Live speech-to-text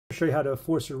show you how to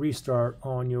force a restart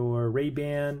on your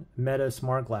Ray-Ban Meta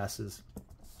smart glasses.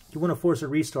 If you want to force a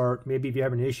restart, maybe if you're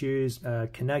having issues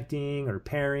connecting or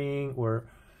pairing, or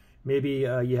maybe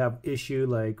you have issue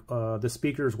like the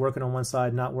speaker is working on one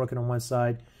side, not working on one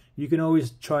side, you can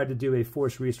always try to do a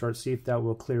force restart, see if that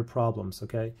will clear problems,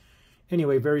 okay?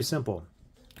 Anyway, very simple.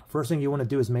 First thing you want to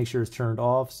do is make sure it's turned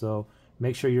off, so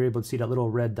make sure you're able to see that little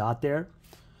red dot there.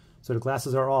 So the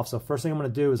glasses are off. So first thing I'm going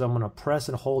to do is I'm going to press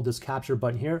and hold this capture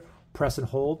button here, press and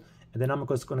hold, and then I'm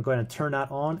just going to go ahead and turn that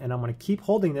on, and I'm going to keep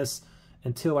holding this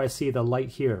until I see the light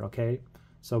here, okay?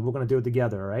 So we're going to do it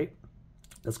together, all right?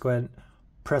 Let's go ahead and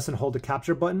press and hold the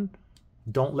capture button.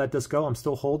 Don't let this go. I'm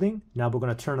still holding. Now we're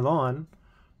going to turn it on.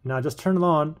 Now just turn it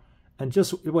on and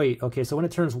just wait, okay? So when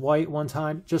it turns white one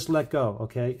time, just let go,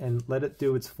 okay? And let it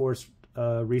do its forced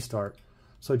restart.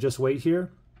 So just wait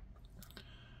here.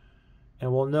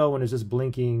 And we'll know when it's just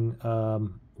blinking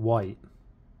white.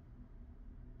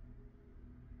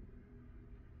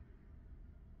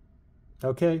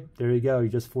 Okay, there you go. You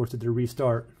just forced it to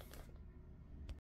restart.